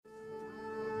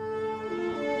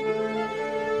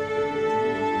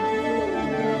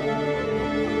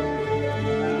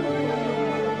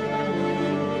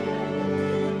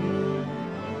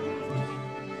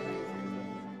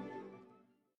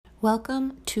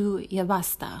Welcome to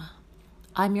Yavasta.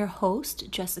 I'm your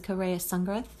host, Jessica Reyes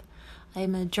Sungrath. I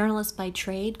am a journalist by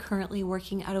trade, currently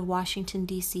working out of Washington,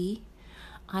 D.C.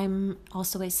 I'm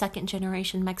also a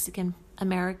second-generation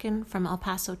Mexican-American from El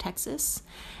Paso, Texas,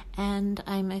 and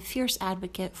I'm a fierce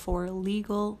advocate for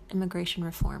legal immigration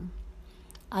reform.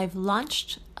 I've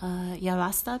launched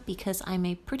Yavasta because I'm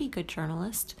a pretty good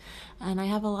journalist, and I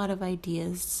have a lot of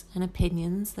ideas and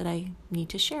opinions that I need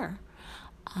to share.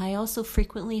 I also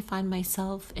frequently find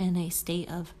myself in a state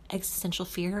of existential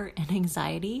fear and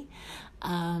anxiety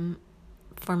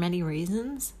for many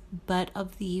reasons, but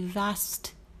of the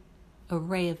vast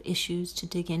array of issues to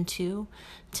dig into,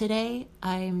 today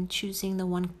I'm choosing the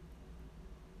one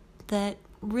that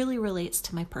really relates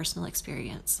to my personal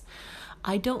experience.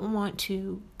 I don't want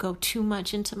to go too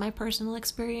much into my personal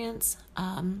experience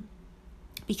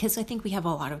because I think we have a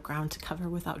lot of ground to cover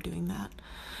without doing that.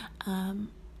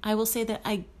 I will say that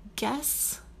I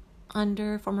guess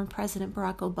under former President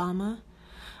Barack Obama,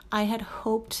 I had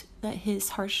hoped that his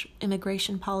harsh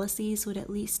immigration policies would at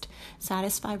least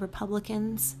satisfy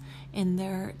Republicans in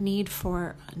their need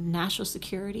for national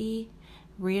security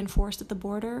reinforced at the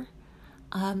border,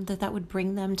 that would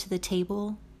bring them to the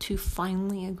table to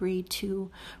finally agree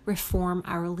to reform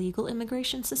our legal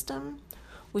immigration system,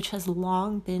 which has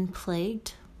long been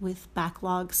plagued with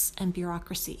backlogs and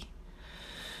bureaucracy.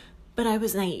 But I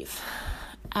was naive.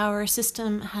 Our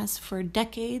system has for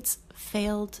decades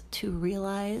failed to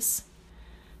realize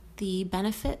the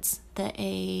benefits that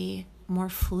a more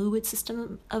fluid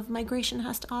system of migration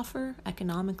has to offer,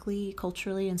 economically,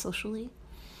 culturally, and socially.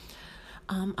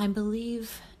 I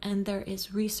believe, and there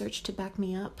is research to back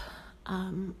me up,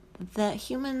 that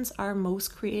humans are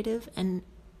most creative and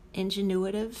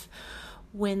ingenuitive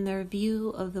when their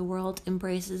view of the world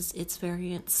embraces its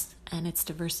variance and its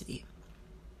diversity.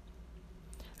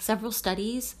 Several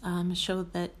studies show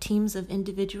that teams of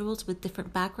individuals with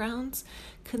different backgrounds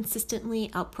consistently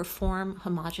outperform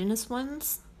homogeneous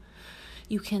ones.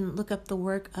 You can look up the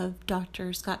work of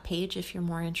Dr. Scott Page if you're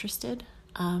more interested.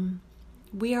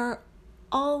 We are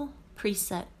all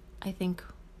preset, I think,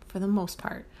 for the most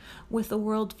part, with a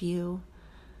worldview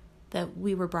that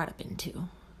we were brought up into.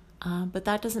 But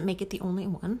that doesn't make it the only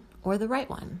one or the right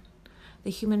one. The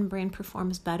human brain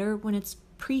performs better when its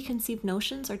preconceived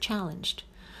notions are challenged.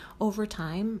 Over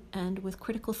time, and with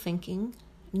critical thinking,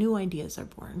 new ideas are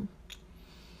born.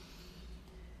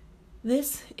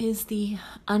 This is the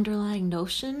underlying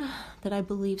notion that I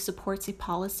believe supports a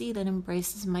policy that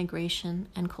embraces migration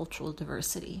and cultural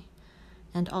diversity.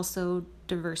 And also,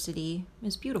 diversity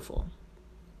is beautiful.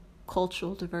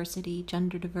 Cultural diversity,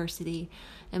 gender diversity,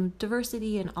 and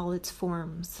diversity in all its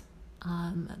forms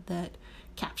that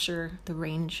capture the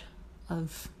range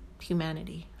of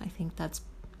humanity. I think that's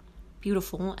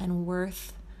beautiful and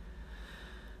worth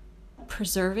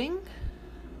preserving,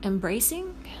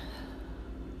 embracing.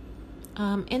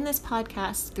 In this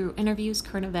podcast, through interviews,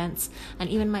 current events, and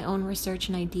even my own research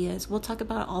and ideas, we'll talk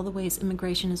about all the ways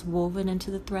immigration is woven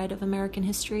into the thread of American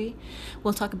history.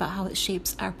 We'll talk about how it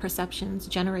shapes our perceptions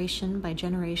generation by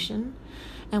generation.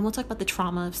 And we'll talk about the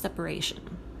trauma of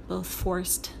separation, both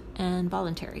forced and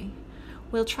voluntary.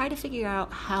 We'll try to figure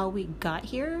out how we got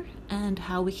here and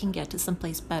how we can get to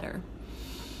someplace better,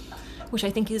 which I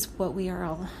think is what we are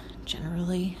all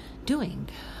generally doing.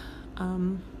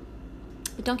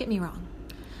 But don't get me wrong.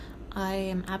 I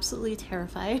am absolutely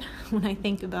terrified when I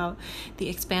think about the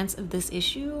expanse of this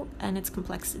issue and its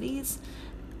complexities,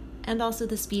 and also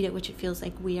the speed at which it feels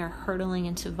like we are hurtling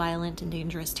into violent and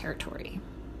dangerous territory.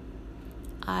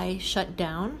 I shut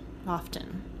down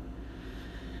often.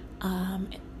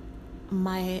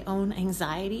 My own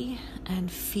anxiety and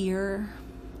fear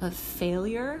of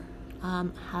failure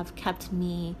have kept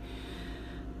me,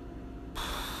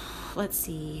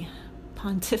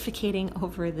 pontificating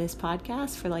over this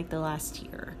podcast for like the last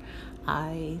year.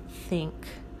 I think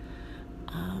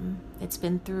it's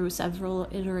been through several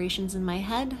iterations in my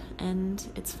head, and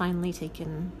it's finally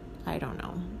taken,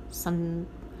 some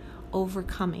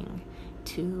overcoming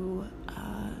to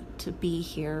be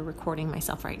here recording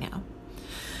myself right now.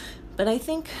 But I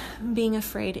think being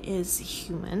afraid is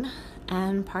human,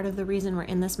 and part of the reason we're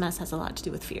in this mess has a lot to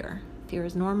do with fear. Fear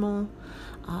is normal,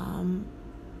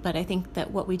 but I think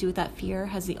that what we do with that fear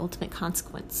has the ultimate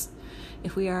consequence.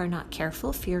 If we are not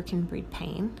careful, fear can breed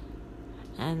pain,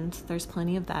 and there's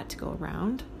plenty of that to go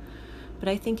around. But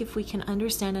I think if we can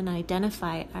understand and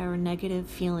identify our negative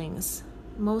feelings,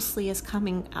 mostly as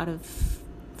coming out of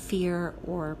fear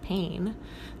or pain,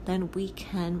 then we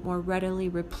can more readily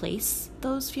replace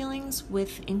those feelings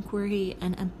with inquiry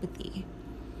and empathy.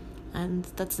 And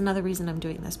that's another reason I'm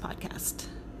doing this podcast.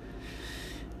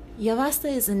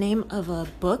 Yavasta is the name of a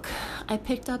book I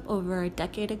picked up over a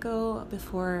decade ago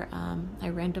before I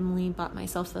randomly bought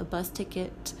myself a bus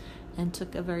ticket and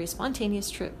took a very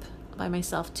spontaneous trip by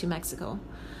myself to Mexico.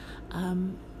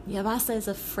 Yavasta is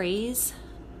a phrase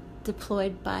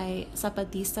deployed by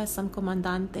Zapatista San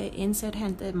Comandante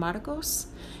Insurgente Marcos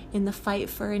in the fight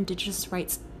for indigenous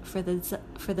rights for the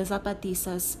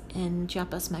Zapatistas in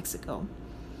Chiapas, Mexico.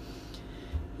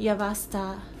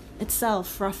 Yavasta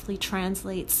itself roughly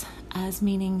translates as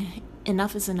meaning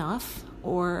enough is enough,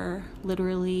 or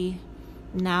literally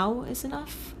now is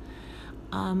enough.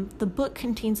 The book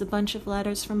contains a bunch of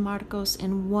letters from Marcos,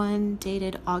 and one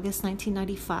dated August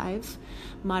 1995.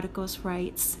 Marcos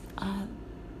writes,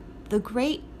 "The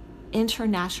great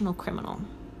international criminal,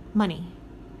 money,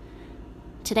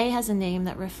 today has a name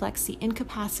that reflects the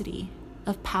incapacity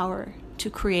of power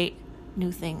to create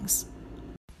new things."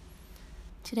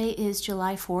 Today is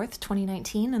July 4th,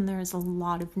 2019, and there is a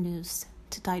lot of news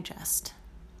to digest.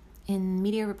 In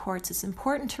media reports, it's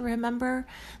important to remember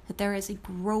that there is a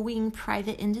growing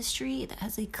private industry that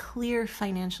has a clear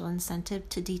financial incentive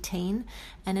to detain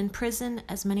and imprison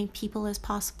as many people as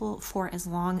possible for as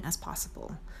long as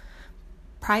possible.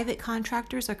 Private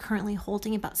contractors are currently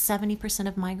holding about 70%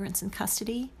 of migrants in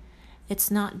custody.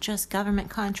 It's not just government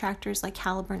contractors like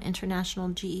Halliburton International,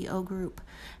 GEO Group,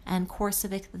 and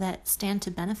CoreCivic that stand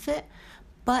to benefit,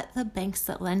 but the banks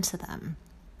that lend to them,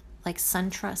 like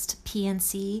SunTrust,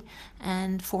 PNC,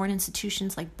 and foreign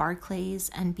institutions like Barclays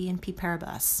and BNP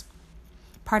Paribas.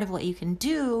 Part of what you can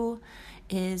do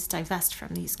is divest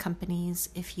from these companies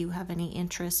if you have any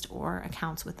interest or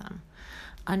accounts with them.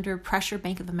 Under pressure,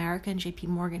 Bank of America and JP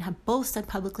Morgan have both said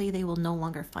publicly they will no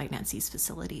longer finance these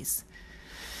facilities.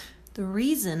 The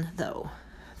reason, though,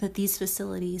 that these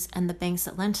facilities and the banks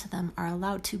that lend to them are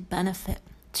allowed to benefit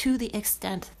to the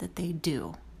extent that they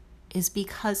do is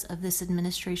because of this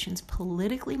administration's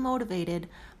politically motivated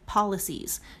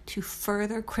policies to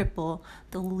further cripple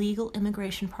the legal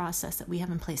immigration process that we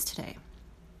have in place today.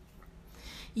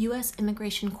 U.S.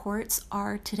 immigration courts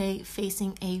are today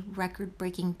facing a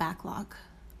record-breaking backlog.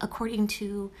 According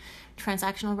to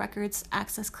Transactional Records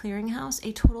Access Clearinghouse,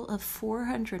 a total of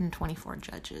 424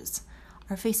 judges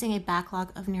are facing a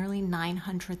backlog of nearly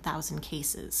 900,000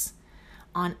 cases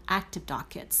on active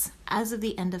dockets as of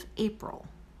the end of April,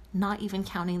 not even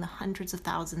counting the hundreds of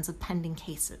thousands of pending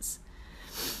cases.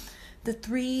 The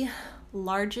three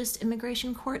largest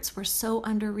immigration courts were so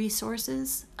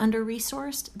under-resourced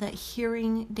that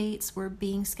hearing dates were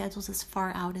being scheduled as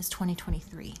far out as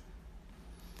 2023.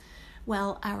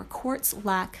 While our courts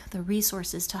lack the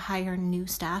resources to hire new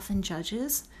staff and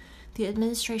judges, the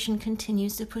administration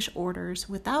continues to push orders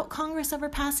without Congress ever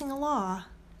passing a law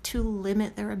to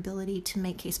limit their ability to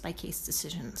make case-by-case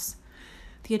decisions.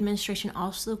 The administration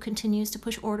also continues to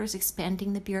push orders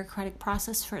expanding the bureaucratic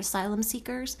process for asylum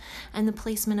seekers and the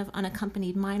placement of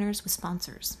unaccompanied minors with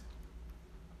sponsors.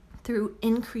 Through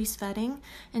increased vetting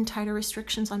and tighter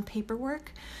restrictions on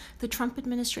paperwork, the Trump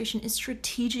administration is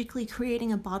strategically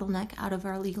creating a bottleneck out of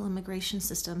our legal immigration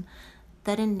system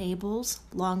that enables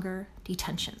longer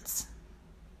detentions.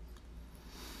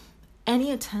 Any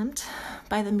attempt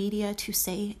by the media to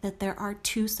say that there are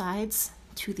two sides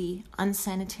to the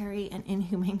unsanitary and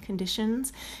inhumane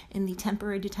conditions in the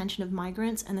temporary detention of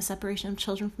migrants and the separation of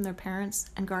children from their parents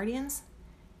and guardians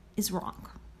is wrong.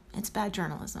 It's bad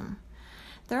journalism.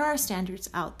 There are standards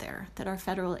out there that our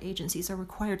federal agencies are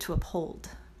required to uphold.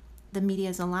 The media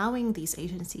is allowing these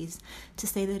agencies to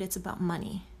say that it's about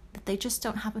money, that they just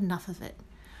don't have enough of it,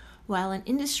 while an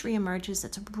industry emerges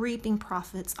that's reaping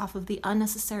profits off of the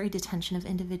unnecessary detention of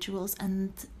individuals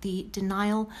and the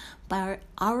denial by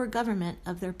our government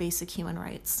of their basic human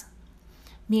rights.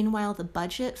 Meanwhile, the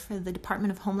budget for the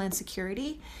Department of Homeland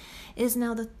Security is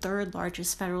now the third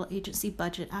largest federal agency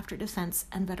budget after Defense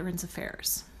and Veterans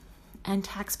Affairs. And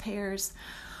taxpayers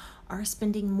are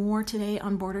spending more today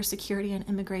on border security and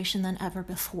immigration than ever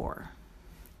before,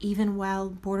 even while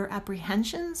border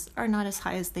apprehensions are not as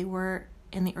high as they were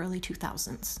in the early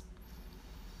 2000s.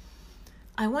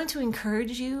 I want to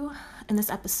encourage you in this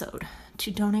episode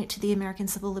to donate to the American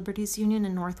Civil Liberties Union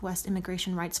and Northwest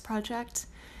Immigration Rights Project.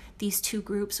 These two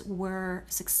groups were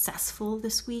successful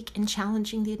this week in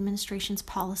challenging the administration's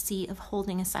policy of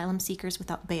holding asylum seekers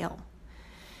without bail.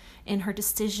 In her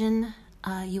decision,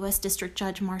 U.S. District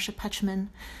Judge Marsha Petchman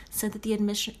said that the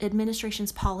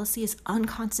administration's policy is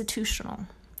unconstitutional,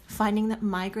 finding that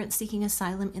migrants seeking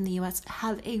asylum in the U.S.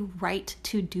 have a right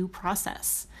to due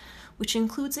process, which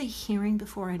includes a hearing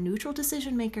before a neutral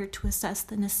decision maker to assess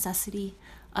the necessity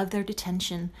of their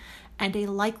detention and a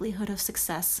likelihood of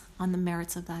success on the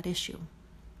merits of that issue.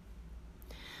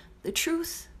 The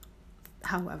truth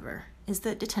however, is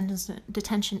that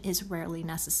detention is rarely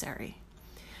necessary.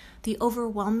 The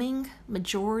overwhelming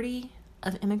majority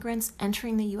of immigrants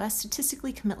entering the U.S.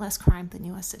 statistically commit less crime than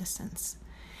U.S. citizens.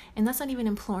 And that's not even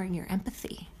imploring your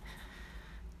empathy.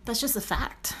 That's just a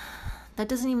fact. That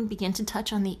doesn't even begin to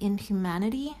touch on the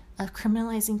inhumanity of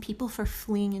criminalizing people for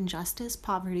fleeing injustice,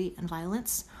 poverty, and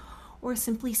violence, or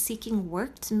simply seeking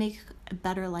work to make a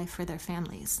better life for their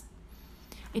families.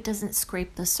 It doesn't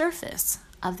scrape the surface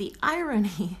of the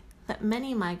irony that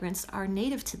many migrants are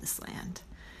native to this land,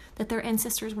 that their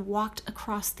ancestors walked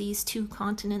across these two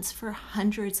continents for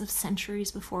hundreds of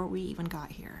centuries before we even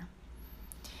got here.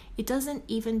 It doesn't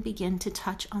even begin to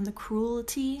touch on the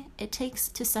cruelty it takes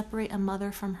to separate a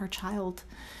mother from her child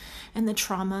and the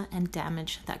trauma and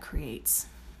damage that creates.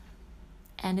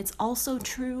 And it's also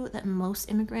true that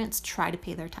most immigrants try to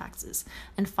pay their taxes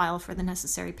and file for the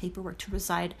necessary paperwork to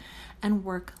reside and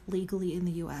work legally in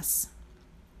the U.S.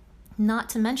 Not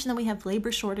to mention that we have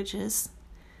labor shortages.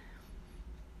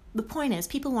 The point is,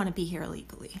 people want to be here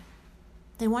illegally.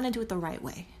 They want to do it the right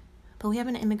way. But we have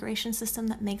an immigration system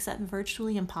that makes that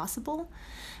virtually impossible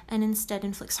and instead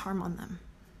inflicts harm on them.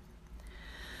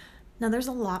 Now, there's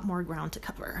a lot more ground to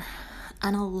cover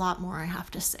and a lot more I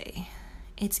have to say.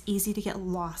 It's easy to get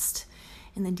lost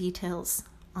in the details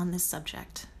on this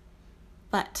subject.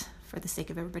 But for the sake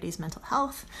of everybody's mental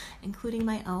health, including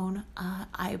my own,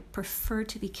 I prefer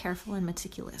to be careful and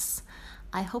meticulous.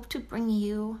 I hope to bring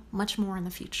you much more in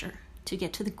the future to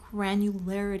get to the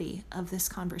granularity of this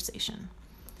conversation.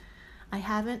 I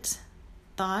haven't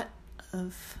thought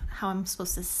of how I'm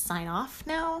supposed to sign off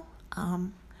now,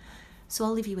 so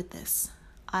I'll leave you with this.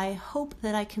 I hope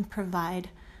that I can provide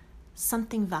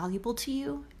something valuable to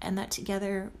you and that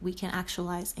together we can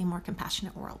actualize a more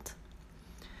compassionate world.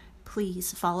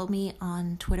 Please follow me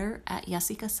on Twitter at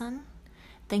Yasika-san.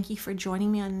 Thank you for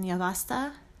joining me on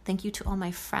Yavasta. Thank you to all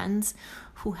my friends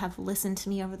who have listened to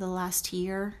me over the last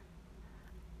year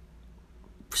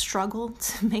struggle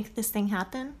to make this thing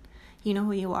happen. You know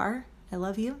who you are. I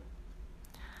love you.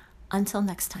 Until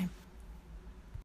next time.